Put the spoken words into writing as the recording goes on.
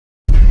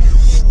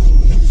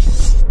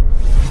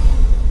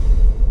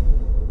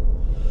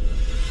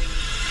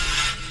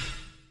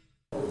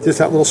There's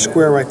that little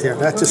square right there.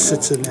 That just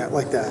sits in there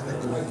like that.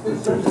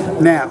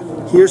 Now,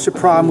 here's the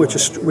problem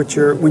with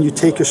your when you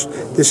take your,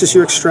 this is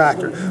your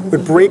extractor.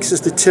 What breaks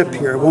is the tip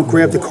here. It won't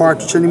grab the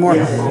cartridge anymore.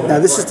 Now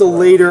this is the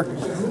later.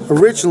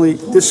 Originally,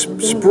 this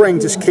spring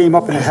just came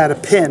up and it had a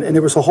pin, and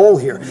there was a hole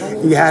here.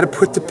 And you had to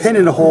put the pin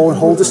in the hole and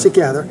hold this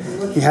together.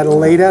 You had to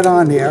lay that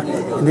on there,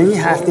 and then you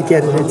have to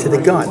get it into the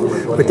gun.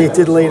 What they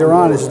did later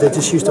on is they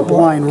just used a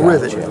blind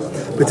rivet.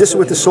 But this is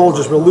what the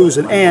soldiers were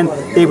losing, and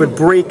they would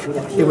break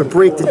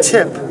the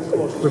tip.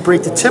 Would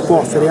break the tip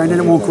off of there, and then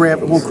it won't grab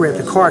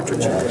the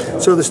cartridge.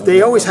 So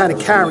they always had to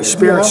carry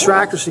spare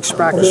extractor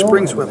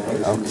springs with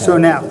them. So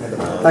now,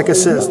 like I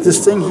said, this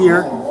thing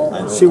here,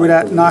 see where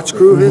that notch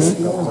groove is?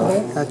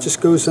 That just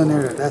goes in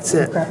there. That's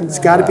it. It's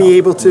got to be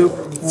able to.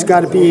 It's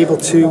got to be able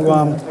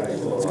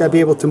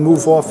to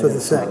move off of the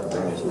thing.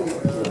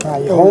 Now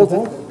you hold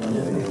it.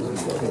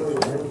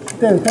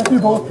 Can I do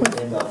both, please?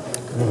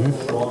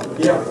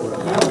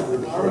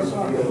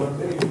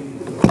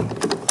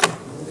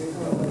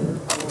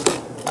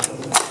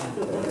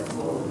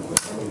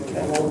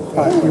 All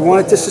right, you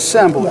want it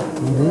disassembled.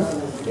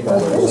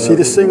 See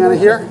this thing on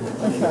here?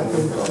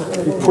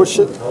 You push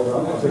it,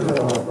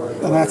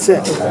 and that's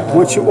it.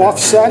 Once you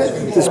offset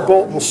it, this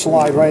bolt will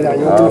slide right out.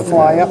 You open the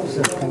fly up,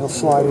 and it'll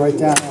slide right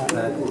down out.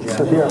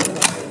 So here,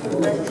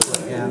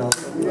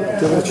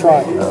 give it a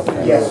try.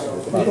 Yes.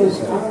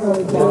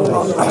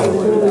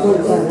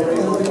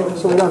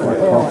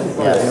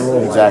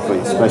 Yeah, exactly,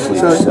 especially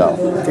yourself.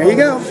 There you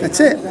go. That's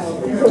it.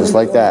 Just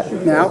like that.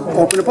 Now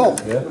open the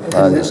bolt.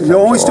 You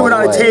always do it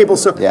on a table,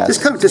 so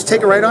just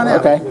take it right on out.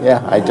 Okay.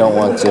 Yeah, I don't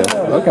want to.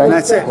 Okay. And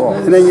that's it. Cool.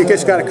 And then you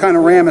just got to kind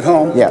of ram it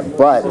home. Yeah,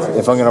 but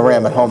if I'm going to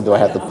ram it home, do I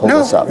have to pull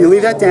this up? No, you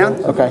leave that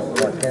down. Okay.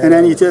 And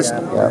then you just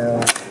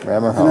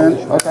ram it home.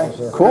 Okay.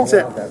 Cool. That's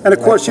it. And of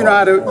course, you know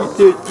how to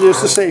use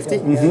the safety.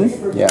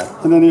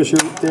 Yeah. And then there's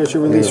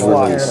your release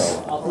flies.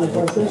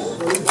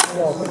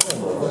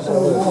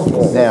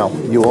 Now,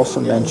 you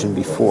also mentioned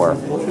before,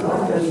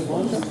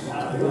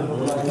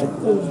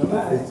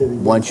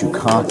 once you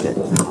cocked it,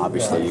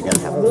 obviously you're going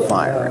to have to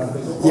fire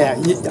it. Yeah,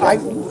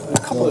 a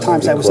couple of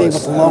times I was able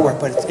to lower it,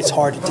 but it's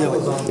hard to do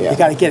it. Yeah. You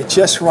got to get it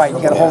just right.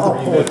 You got to hold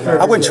it.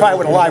 I wouldn't try it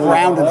with a live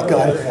round in the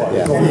gun.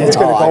 Yeah, it's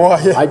going to go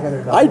off.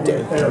 I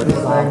did.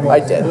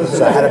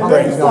 So I had a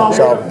break.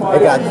 So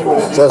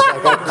it's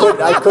like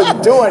I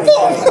couldn't do anything.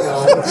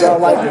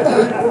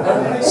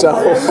 So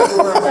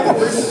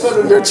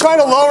you're trying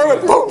to lower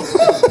it. Boom.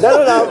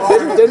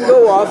 No. Didn't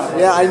go off.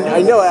 Yeah,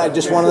 I know it. I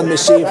just wanted them to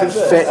see if it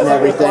fit and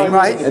everything.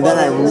 Right. And then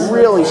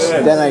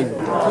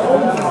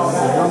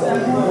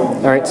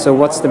All right, so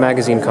what's the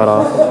magazine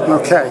cutoff?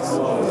 Okay.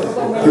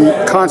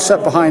 The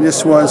concept behind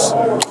this was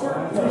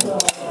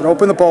you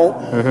open the bolt,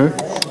 you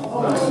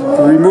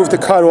remove the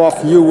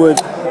cutoff, you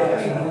would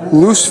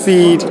loose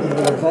feed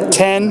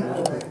 10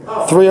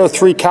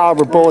 .303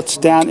 caliber bullets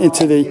down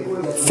into the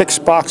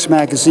fixed box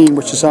magazine,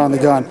 which is on the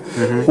gun.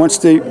 Once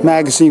the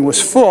magazine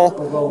was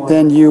full,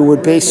 then you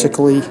would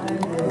basically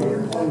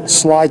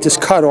slide this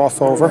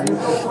cutoff over,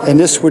 and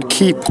this would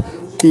keep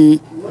the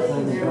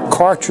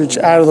cartridge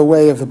out of the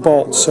way of the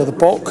bolt, so the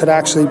bolt could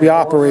actually be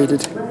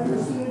operated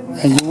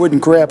and you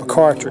wouldn't grab a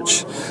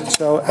cartridge.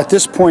 So at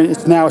this point,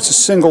 it's a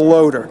single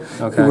loader.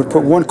 Okay. You would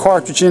put one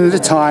cartridge in at a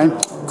time,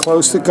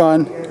 close the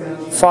gun,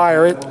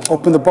 fire it,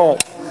 open the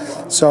bolt.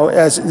 So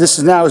as this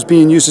is now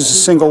being used as a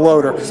single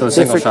loader. So a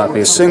single shot,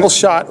 basically. Single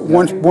shot,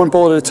 one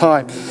bullet at a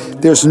time.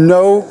 There is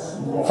no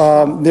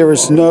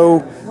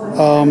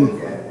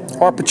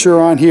aperture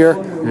on here,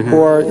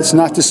 or it's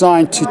not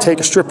designed to take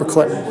a stripper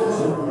clip,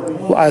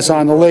 as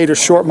on the later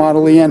short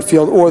model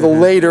Lee-Enfield or the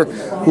later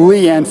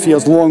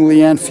Lee-Enfields, long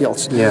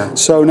Lee-Enfields. Yeah.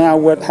 So now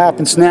what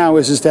happens now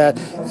is that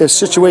if a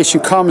situation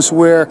comes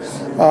where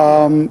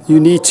you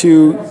need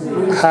to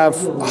have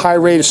high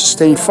rate of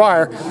sustained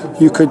fire,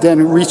 you could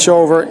then reach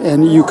over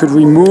and you could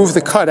remove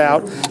the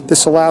cutout.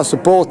 This allows the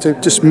bullet to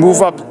just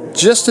move up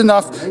just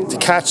enough to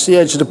catch the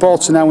edge of the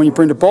bolt. So now when you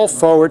bring the bolt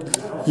forward,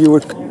 you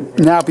would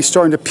now be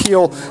starting to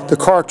peel the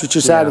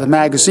cartridges out of the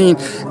magazine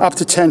up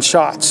to 10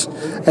 shots.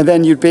 And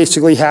then you'd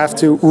basically have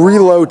to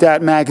reload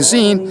that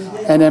magazine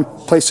and then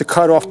place the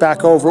cutoff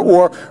back over,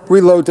 or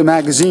reload the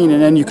magazine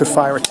and then you could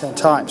fire it 10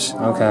 times.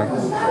 Okay.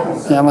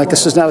 And like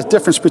this is now the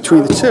difference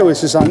between the two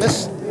is on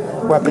this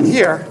weapon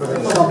here,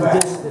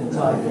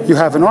 you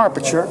have an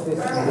aperture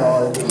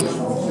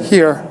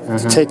here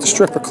to take the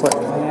stripper clip.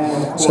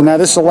 So now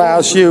this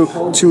allows you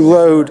to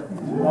load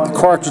the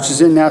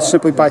cartridges in now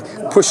simply by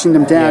pushing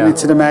them down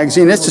into the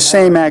magazine. It's the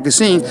same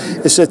magazine,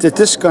 it's that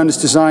this gun is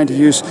designed to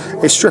use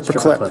a stripper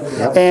clip.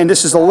 And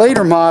this is a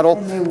later model.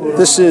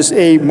 This is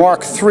a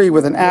Mark III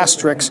with an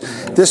asterisk.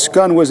 This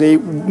gun was a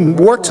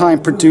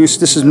wartime produced.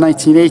 This is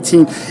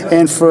 1918,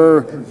 and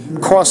for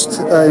cost,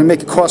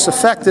 make it cost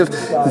effective,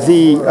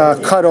 the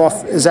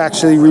cutoff is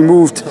actually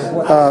removed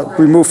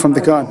from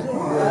the gun.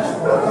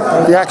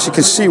 You actually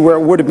can see where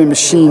it would have been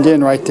machined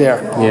in right there.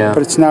 Yeah.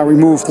 But it's now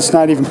removed. It's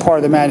not even part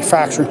of the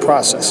manufacturing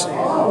process.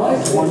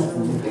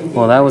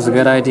 Well, that was a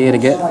good idea to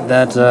get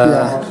that.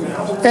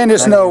 And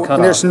there's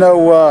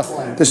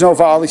no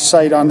volley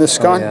sight on this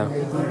gun.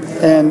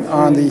 And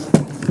on the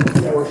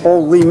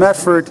old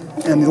Lee-Metford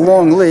and the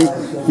long Lee,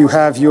 you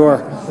have your,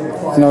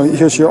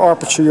 here's your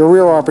aperture, your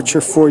rear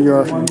aperture for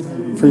your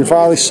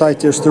volley sight.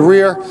 There's the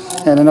rear,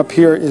 and then up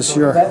here is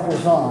here's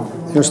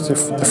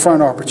the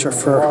front aperture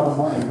for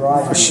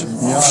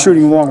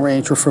shooting long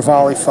range or for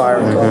volley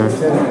firing.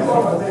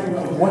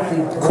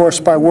 Of course,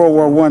 by World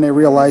War I, they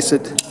realized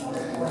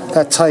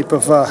that type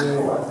of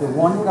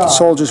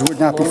soldiers would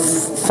not be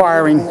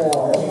firing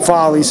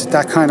volleys at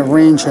that kind of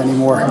range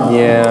anymore.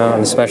 Yeah,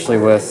 and especially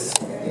with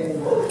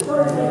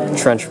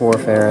trench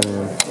warfare and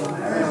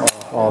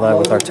all that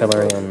with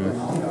artillery and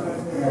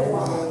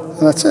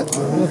that's it.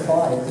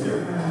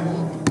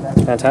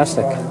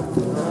 Fantastic.